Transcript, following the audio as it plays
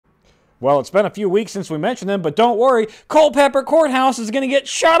Well, it's been a few weeks since we mentioned them, but don't worry. Culpeper Courthouse is going to get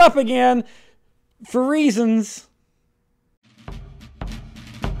shot up again for reasons.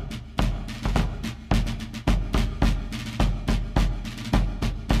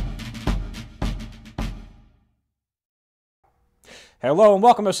 Hello and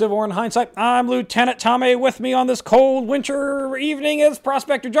welcome to Civil War in Hindsight. I'm Lieutenant Tommy. With me on this cold winter evening is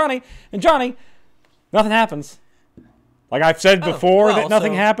Prospector Johnny. And Johnny, nothing happens. Like I've said before that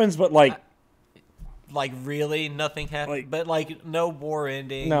nothing happens, but like really nothing happens. But like no war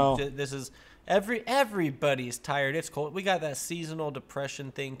ending. No. This is everybody's tired. It's cold. We got that seasonal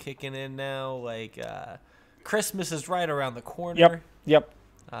depression thing kicking in now. Like Christmas is right around the corner. Yep.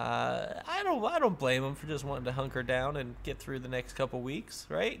 I don't blame them for just wanting to hunker down and get through the next couple weeks,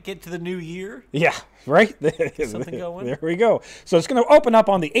 right? Get to the new year. Yeah, right? Get something going. There we go. So it's going to open up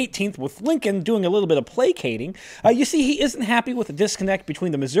on the 18th with Lincoln doing a little bit of placating. You see, he isn't happy with the disconnect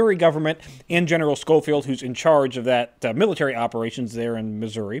between the Missouri government and General Schofield, who's in charge of that military operations there in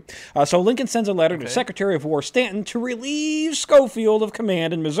Missouri. So Lincoln sends a letter to Secretary of War Stanton to relieve Schofield of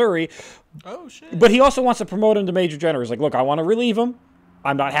command in Missouri. Oh, shit. But he also wants to promote him to Major General. He's like, look, I want to relieve him.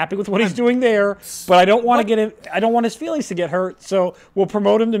 I'm not happy with what he's doing there, but I don't want to get him. I don't want his feelings to get hurt, so we'll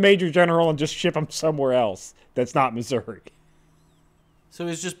promote him to Major General and just ship him somewhere else that's not Missouri. So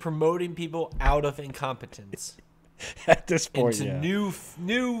he's just promoting people out of incompetence at this point, into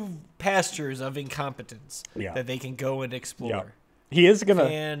new pastures of incompetence that they can go and explore. Yeah. He is gonna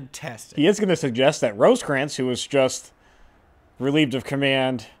fantastic. He is gonna suggest that Rosecrans, who was just relieved of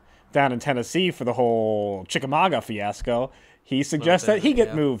command down in Tennessee for the whole Chickamauga fiasco. He suggests that he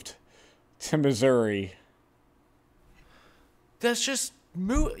get moved to Missouri. That's just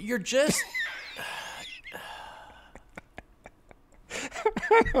you're just.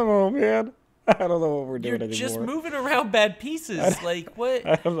 I don't know, man. I don't know what we're doing anymore. You're just moving around bad pieces. Like what?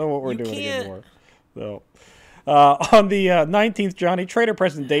 I don't know what we're doing anymore. So. On the 19th, Johnny, Traitor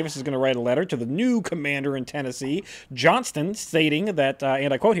President Davis is going to write a letter to the new commander in Tennessee, Johnston, stating that,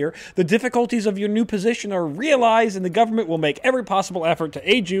 and I quote here, the difficulties of your new position are realized and the government will make every possible effort to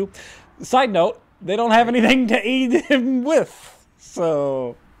aid you. Side note, they don't have anything to aid him with.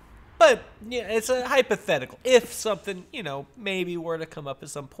 So... But, yeah, it's a hypothetical. If something, maybe were to come up at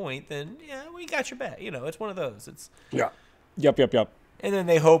some point, then, yeah, we got your back. It's one of those. It's Yep. And then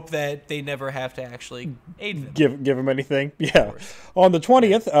they hope that they never have to actually aid them. Give them anything. Yeah. On the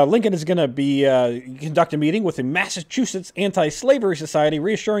 20th, Lincoln is going to be conduct a meeting with the Massachusetts Anti-Slavery Society,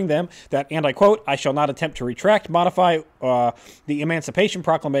 reassuring them that, and I quote, I shall not attempt to retract, modify the Emancipation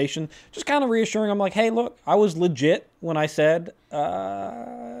Proclamation. Just kind of reassuring them like, hey, look, I was legit when I said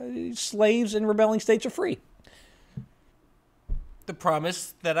slaves in rebelling states are free. The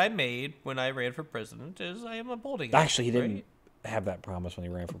promise that I made when I ran for president is I am upholding it. Actually, he didn't have that promise when he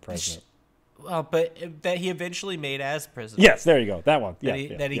ran for president. Well, but that he eventually made as president. Yes, there you go. That one.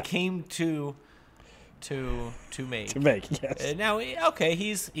 That he came to make. To make, yes. Now, okay,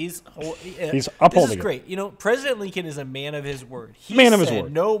 he's upholding this is great. President Lincoln is a man of his word. He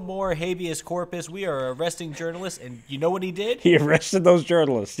said, no more habeas corpus. We are arresting journalists, and you know what he did? He arrested those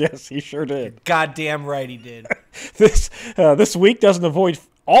journalists. Yes, he sure did. Goddamn right he did. This week doesn't avoid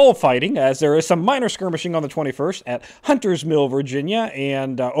all fighting, as there is some minor skirmishing on the 21st at Hunter's Mill, Virginia,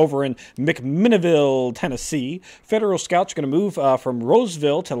 and over in McMinnville, Tennessee. Federal scouts are going to move from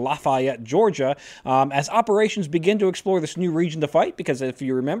Roseville to Lafayette, Georgia, as operations begin to explore this new region to fight, because if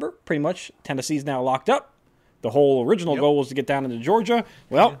you remember, pretty much Tennessee's now locked up. The whole original goal was to get down into Georgia.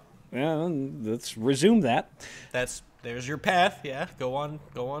 Well, let's resume that. There's your path. Yeah, go on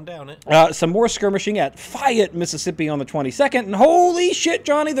down it. Some more skirmishing at Fayette, Mississippi on the 22nd. And holy shit,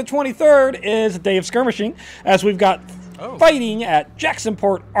 Johnny, the 23rd is a day of skirmishing, as we've got fighting at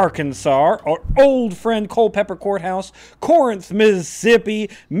Jacksonport, Arkansas, our old friend Culpeper Courthouse, Corinth,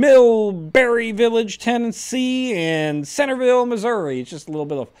 Mississippi, Millbury Village, Tennessee, and Centerville, Missouri. It's just a little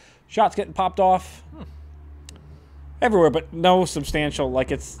bit of shots getting popped off everywhere, but no substantial,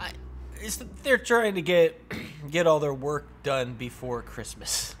 they're trying to get all their work done before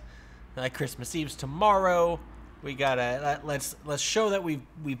Christmas. Like Christmas Eve's tomorrow. We gotta let's show that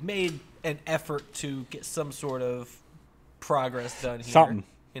we've made an effort to get some sort of progress done here. Something.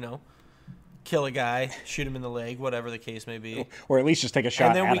 Kill a guy, shoot him in the leg, whatever the case may be. Or at least just take a shot at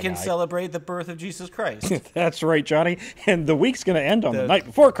a guy. And then we can celebrate the birth of Jesus Christ. That's right, Johnny. And the week's going to end on the night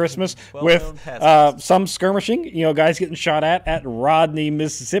before Christmas with some skirmishing. Guys getting shot at Rodney,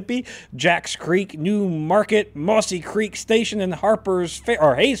 Mississippi, Jacks Creek, New Market, Mossy Creek Station, and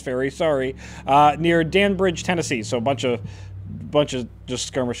Hayes Ferry, near Danbridge, Tennessee. So a bunch of bunch of just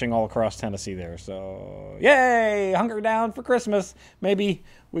skirmishing all across Tennessee there. So, yay! Hunker down for Christmas. Maybe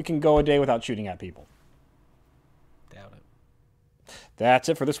we can go a day without shooting at people. Doubt it. That's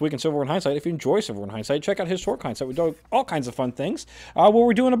it for this week in Civil War in Hindsight. If you enjoy Civil War in Hindsight, check out Historic Hindsight. We do all kinds of fun things. Where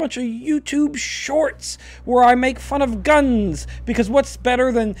we're doing a bunch of YouTube shorts where I make fun of guns. Because what's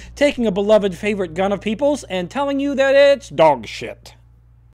better than taking a beloved favorite gun of people's and telling you that it's dog shit?